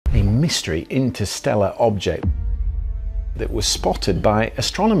mystery interstellar object that was spotted by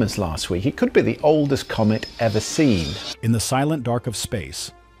astronomers last week. It could be the oldest comet ever seen. In the silent dark of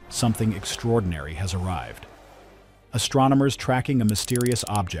space, something extraordinary has arrived. Astronomers tracking a mysterious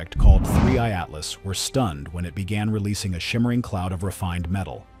object called 3I Atlas were stunned when it began releasing a shimmering cloud of refined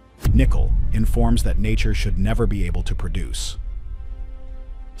metal. Nickel informs that nature should never be able to produce.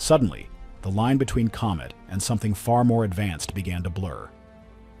 Suddenly, the line between Comet and something far more advanced began to blur.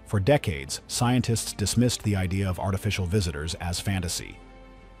 For decades, scientists dismissed the idea of artificial visitors as fantasy.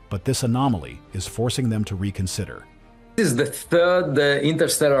 But this anomaly is forcing them to reconsider. This is the third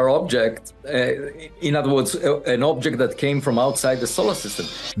interstellar object, in other words, an object that came from outside the solar system.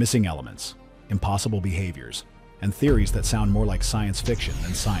 Missing elements, impossible behaviors, and theories that sound more like science fiction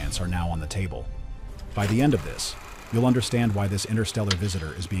than science are now on the table. By the end of this, you'll understand why this interstellar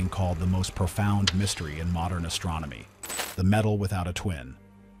visitor is being called the most profound mystery in modern astronomy, the metal without a twin.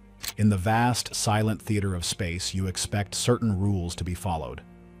 In the vast, silent theater of space, you expect certain rules to be followed.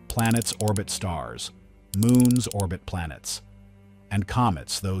 Planets orbit stars, moons orbit planets, and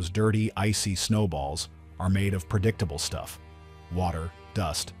comets, those dirty, icy snowballs, are made of predictable stuff: water,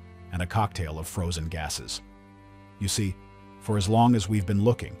 dust, and a cocktail of frozen gases. You see, for as long as we've been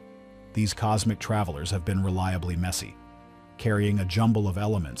looking, these cosmic travelers have been reliably messy, carrying a jumble of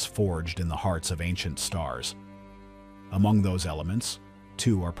elements forged in the hearts of ancient stars. Among those elements,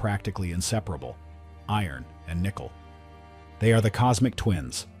 two are practically inseparable: iron and nickel. They are the cosmic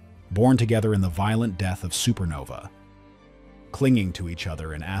twins, born together in the violent death of supernova, clinging to each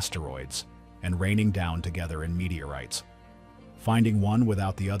other in asteroids and raining down together in meteorites. Finding one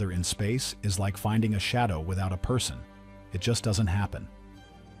without the other in space is like finding a shadow without a person. It just doesn't happen.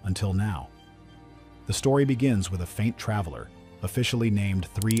 Until now. The story begins with a faint traveler, officially named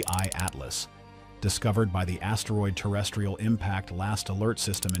 3I Atlas, discovered by the Asteroid Terrestrial Impact Last Alert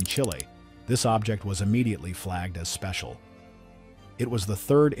System in Chile. This object was immediately flagged as special. It was the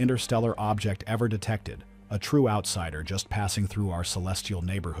third interstellar object ever detected, a true outsider just passing through our celestial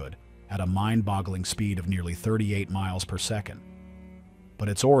neighborhood at a mind-boggling speed of nearly 38 miles per second. But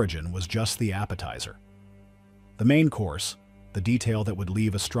its origin was just the appetizer. The main course, the detail that would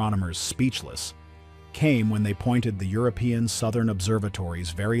leave astronomers speechless, came when they pointed the European Southern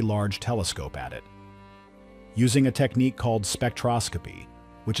Observatory's very large telescope at it. Using a technique called spectroscopy,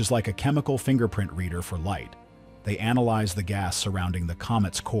 which is like a chemical fingerprint reader for light, they analyzed the gas surrounding the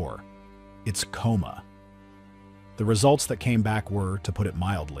comet's core, its coma. The results that came back were, to put it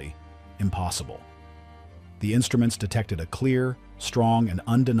mildly, impossible. The instruments detected a clear, strong, and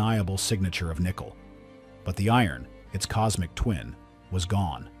undeniable signature of nickel. But the iron, its cosmic twin, was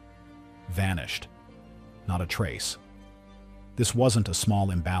gone. Vanished. Not a trace. This wasn't a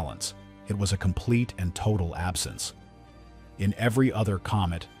small imbalance. It was a complete and total absence. In every other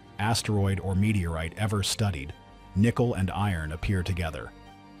comet, asteroid, or meteorite ever studied, nickel and iron appear together.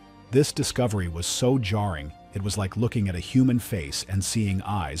 This discovery was so jarring, it was like looking at a human face and seeing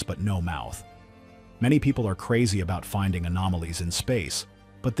eyes but no mouth. Many people are crazy about finding anomalies in space,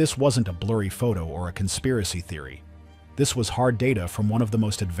 but this wasn't a blurry photo or a conspiracy theory. This was hard data from one of the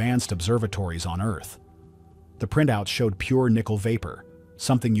most advanced observatories on Earth. The printouts showed pure nickel vapor,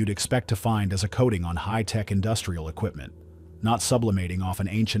 something you'd expect to find as a coating on high-tech industrial equipment, not sublimating off an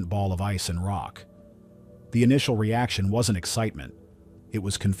ancient ball of ice and rock. The initial reaction wasn't excitement, it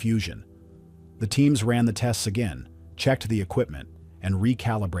was confusion. The teams ran the tests again, checked the equipment, and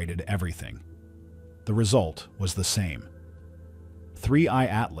recalibrated everything. The result was the same. 3I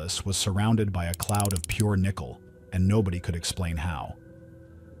Atlas was surrounded by a cloud of pure nickel, and nobody could explain how.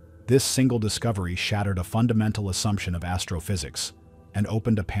 This single discovery shattered a fundamental assumption of astrophysics and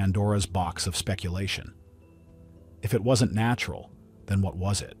opened a Pandora's box of speculation. If it wasn't natural, then what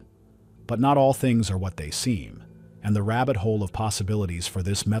was it? But not all things are what they seem, and the rabbit hole of possibilities for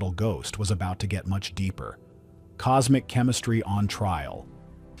this metal ghost was about to get much deeper. Cosmic chemistry on trial.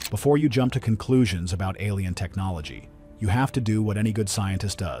 Before you jump to conclusions about alien technology, you have to do what any good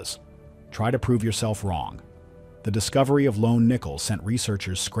scientist does. Try to prove yourself wrong. The discovery of lone nickel sent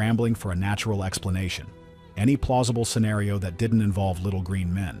researchers scrambling for a natural explanation, any plausible scenario that didn't involve little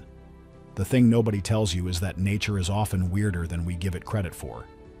green men. The thing nobody tells you is that nature is often weirder than we give it credit for.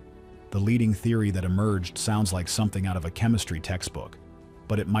 The leading theory that emerged sounds like something out of a chemistry textbook,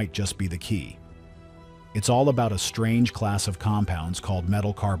 but it might just be the key. It's all about a strange class of compounds called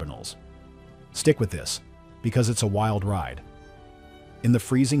metal carbonyls. Stick with this, because it's a wild ride. In the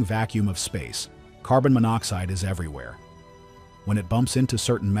freezing vacuum of space, carbon monoxide is everywhere. When it bumps into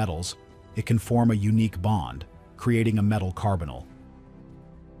certain metals, it can form a unique bond, creating a metal carbonyl.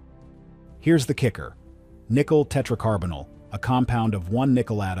 Here's the kicker. Nickel tetracarbonyl a compound of one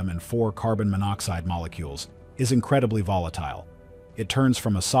nickel atom and 4 carbon monoxide molecules, is incredibly volatile. It turns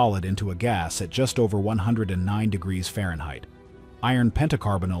from a solid into a gas at just over 109 degrees Fahrenheit. Iron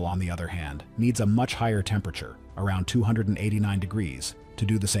pentacarbonyl, on the other hand, needs a much higher temperature, around 289 degrees, to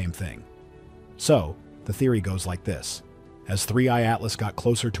do the same thing. So, the theory goes like this. As 3I Atlas got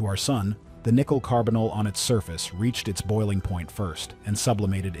closer to our Sun, the nickel carbonyl on its surface reached its boiling point first and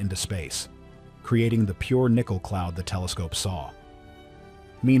sublimated into space, creating the pure nickel cloud the telescope saw.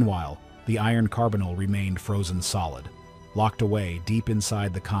 Meanwhile, the iron carbonyl remained frozen solid, locked away deep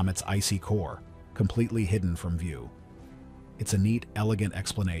inside the comet's icy core, completely hidden from view. It's a neat, elegant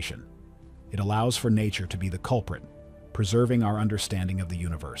explanation. It allows for nature to be the culprit, preserving our understanding of the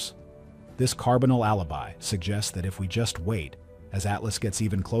universe. This carbonyl alibi suggests that if we just wait, as Atlas gets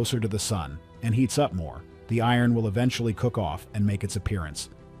even closer to the Sun and heats up more, the iron will eventually cook off and make its appearance,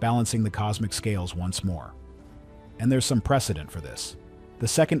 balancing the cosmic scales once more. And there's some precedent for this. The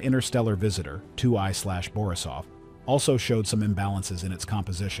second interstellar visitor, 2I/Borisov, also showed some imbalances in its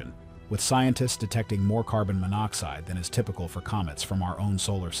composition, with scientists detecting more carbon monoxide than is typical for comets from our own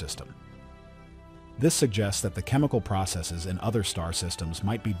solar system. This suggests that the chemical processes in other star systems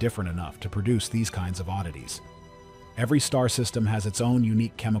might be different enough to produce these kinds of oddities. Every star system has its own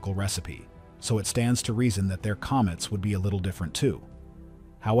unique chemical recipe, so it stands to reason that their comets would be a little different too.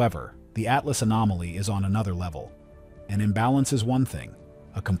 However, the Atlas anomaly is on another level. An imbalance is one thing,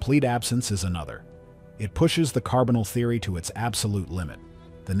 a complete absence is another. It pushes the carbonyl theory to its absolute limit.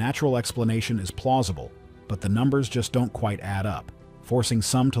 The natural explanation is plausible, but the numbers just don't quite add up, forcing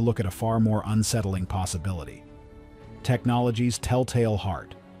some to look at a far more unsettling possibility. Technology's telltale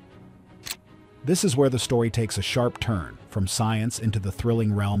heart. This is where the story takes a sharp turn from science into the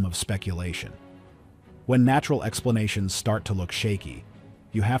thrilling realm of speculation. When natural explanations start to look shaky,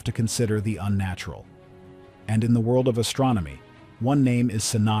 you have to consider the unnatural. And in the world of astronomy, one name is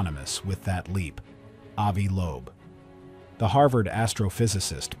synonymous with that leap: Avi Loeb. The Harvard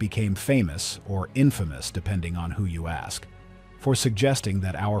astrophysicist became famous, or infamous depending on who you ask, for suggesting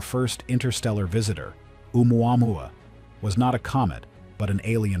that our first interstellar visitor, Oumuamua, was not a comet, but an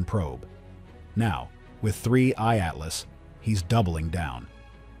alien probe. Now, with 3I Atlas, he's doubling down.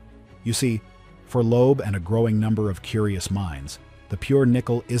 You see, for Loeb and a growing number of curious minds, the pure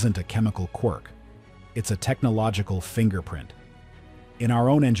nickel isn't a chemical quirk. It's a technological fingerprint. In our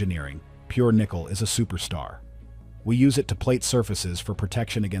own engineering, pure nickel is a superstar. We use it to plate surfaces for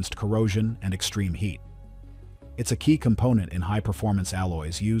protection against corrosion and extreme heat. It's a key component in high-performance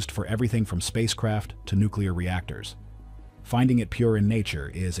alloys used for everything from spacecraft to nuclear reactors. Finding it pure in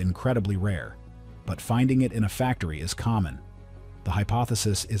nature is incredibly rare, but finding it in a factory is common. The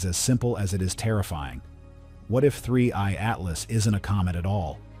hypothesis is as simple as it is terrifying. What if 3I Atlas isn't a comet at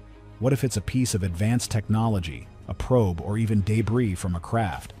all? What if it's a piece of advanced technology, a probe, or even debris from a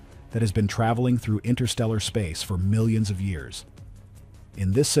craft that has been traveling through interstellar space for millions of years?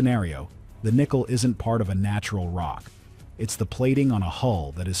 In this scenario, the nickel isn't part of a natural rock. It's the plating on a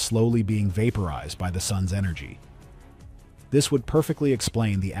hull that is slowly being vaporized by the sun's energy. This would perfectly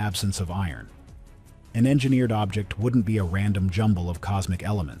explain the absence of iron. An engineered object wouldn't be a random jumble of cosmic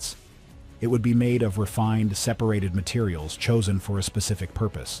elements. It would be made of refined, separated materials chosen for a specific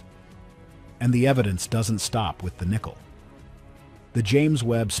purpose. And the evidence doesn't stop with the nickel. The James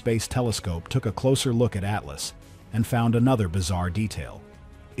Webb Space Telescope took a closer look at Atlas and found another bizarre detail.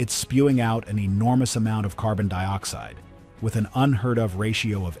 It's spewing out an enormous amount of carbon dioxide, with an unheard-of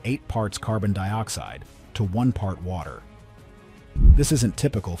ratio of 8 parts carbon dioxide to 1 part water. This isn't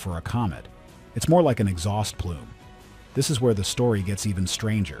typical for a comet. It's more like an exhaust plume. This is where the story gets even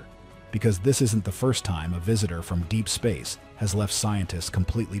stranger, because this isn't the first time a visitor from deep space has left scientists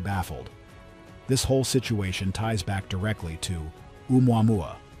completely baffled. This whole situation ties back directly to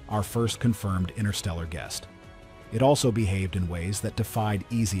Oumuamua, our first confirmed interstellar guest. It also behaved in ways that defied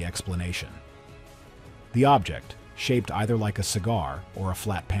easy explanation. The object, shaped either like a cigar or a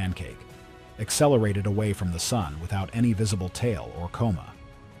flat pancake, accelerated away from the sun without any visible tail or coma.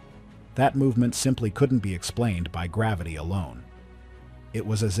 That movement simply couldn't be explained by gravity alone. It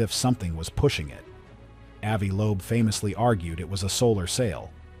was as if something was pushing it. Avi Loeb famously argued it was a solar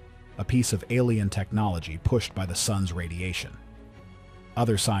sail, a piece of alien technology pushed by the sun's radiation.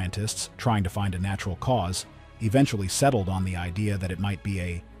 Other scientists, trying to find a natural cause, eventually settled on the idea that it might be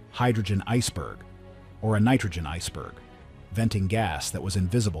a hydrogen iceberg or a nitrogen iceberg, venting gas that was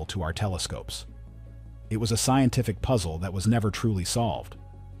invisible to our telescopes. It was a scientific puzzle that was never truly solved.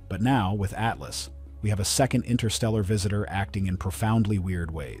 But now, with Atlas, we have a second interstellar visitor acting in profoundly weird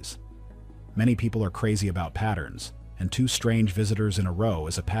ways. Many people are crazy about patterns, and 2 strange visitors in a row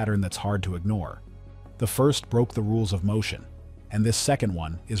is a pattern that's hard to ignore. The first broke the rules of motion, and this second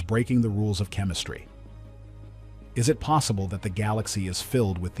one is breaking the rules of chemistry. Is it possible that the galaxy is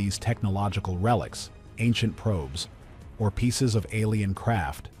filled with these technological relics, ancient probes, or pieces of alien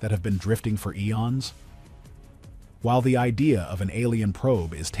craft that have been drifting for eons? While the idea of an alien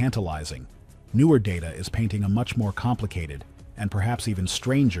probe is tantalizing, newer data is painting a much more complicated and perhaps even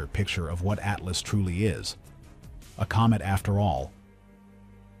stranger picture of what Atlas truly is. A comet after all.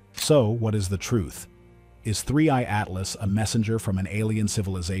 So, what is the truth? Is 3I Atlas a messenger from an alien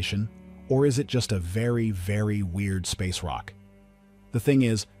civilization, or is it just a very, very weird space rock? The thing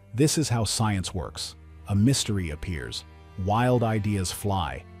is, this is how science works. A mystery appears, wild ideas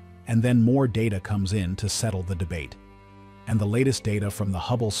fly, and then more data comes in to settle the debate. And the latest data from the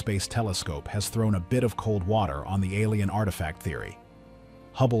Hubble Space Telescope has thrown a bit of cold water on the alien artifact theory.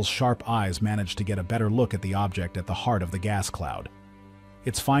 Hubble's sharp eyes managed to get a better look at the object at the heart of the gas cloud.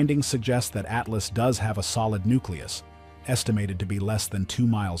 Its findings suggest that Atlas does have a solid nucleus, estimated to be less than 2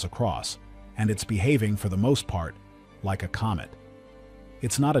 miles across, and it's behaving, for the most part, like a comet.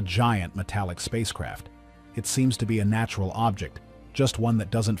 It's not a giant metallic spacecraft. It seems to be a natural object, just one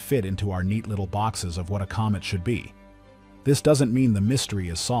that doesn't fit into our neat little boxes of what a comet should be. This doesn't mean the mystery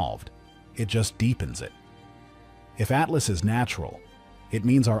is solved. It just deepens it. If Atlas is natural, it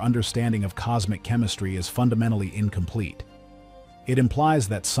means our understanding of cosmic chemistry is fundamentally incomplete. It implies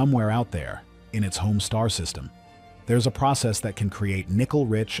that somewhere out there, in its home star system, there's a process that can create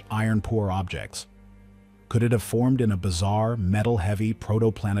nickel-rich, iron-poor objects. Could it have formed in a bizarre, metal-heavy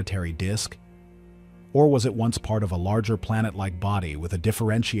protoplanetary disk? Or was it once part of a larger planet-like body with a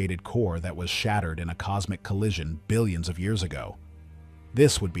differentiated core that was shattered in a cosmic collision billions of years ago?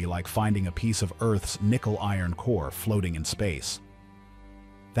 This would be like finding a piece of Earth's nickel-iron core floating in space.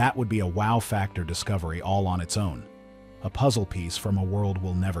 That would be a wow factor discovery all on its own, a puzzle piece from a world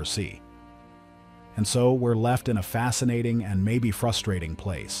we'll never see. And so we're left in a fascinating and maybe frustrating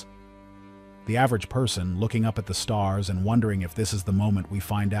place. The average person, looking up at the stars and wondering if this is the moment we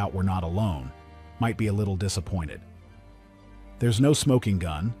find out we're not alone, might be a little disappointed. There's no smoking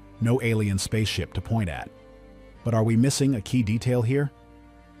gun, no alien spaceship to point at. But are we missing a key detail here?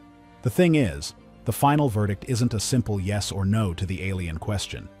 The thing is, the final verdict isn't a simple yes or no to the alien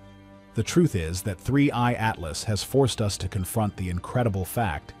question. The truth is that 3I Atlas has forced us to confront the incredible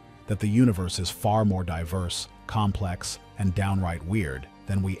fact that the universe is far more diverse, complex, and downright weird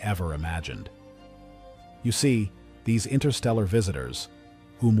than we ever imagined. You see, these interstellar visitors,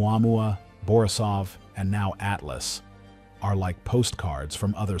 Oumuamua, Borisov, and now Atlas, are like postcards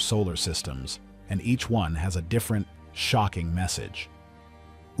from other solar systems, and each one has a different, shocking message.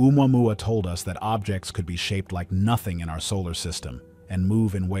 Oumuamua told us that objects could be shaped like nothing in our solar system and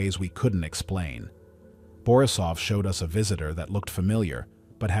move in ways we couldn't explain. Borisov showed us a visitor that looked familiar,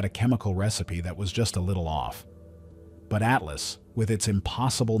 but had a chemical recipe that was just a little off. But Atlas, with its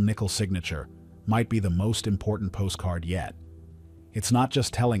impossible nickel signature, might be the most important postcard yet. It's not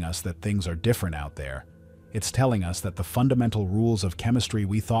just telling us that things are different out there, it's telling us that the fundamental rules of chemistry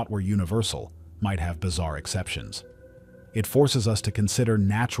we thought were universal might have bizarre exceptions. It forces us to consider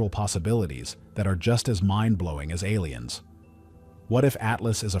natural possibilities that are just as mind-blowing as aliens. What if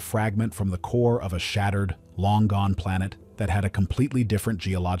Atlas is a fragment from the core of a shattered, long-gone planet that had a completely different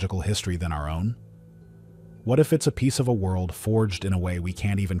geological history than our own? What if it's a piece of a world forged in a way we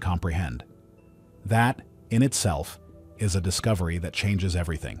can't even comprehend? That, in itself, is a discovery that changes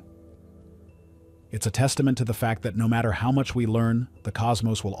everything. It's a testament to the fact that no matter how much we learn, the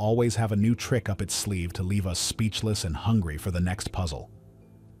cosmos will always have a new trick up its sleeve to leave us speechless and hungry for the next puzzle.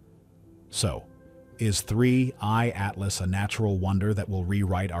 So, is 3I Atlas a natural wonder that will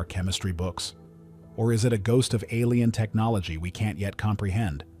rewrite our chemistry books? Or is it a ghost of alien technology we can't yet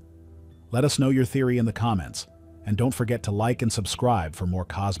comprehend? Let us know your theory in the comments, and don't forget to like and subscribe for more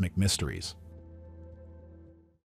cosmic mysteries.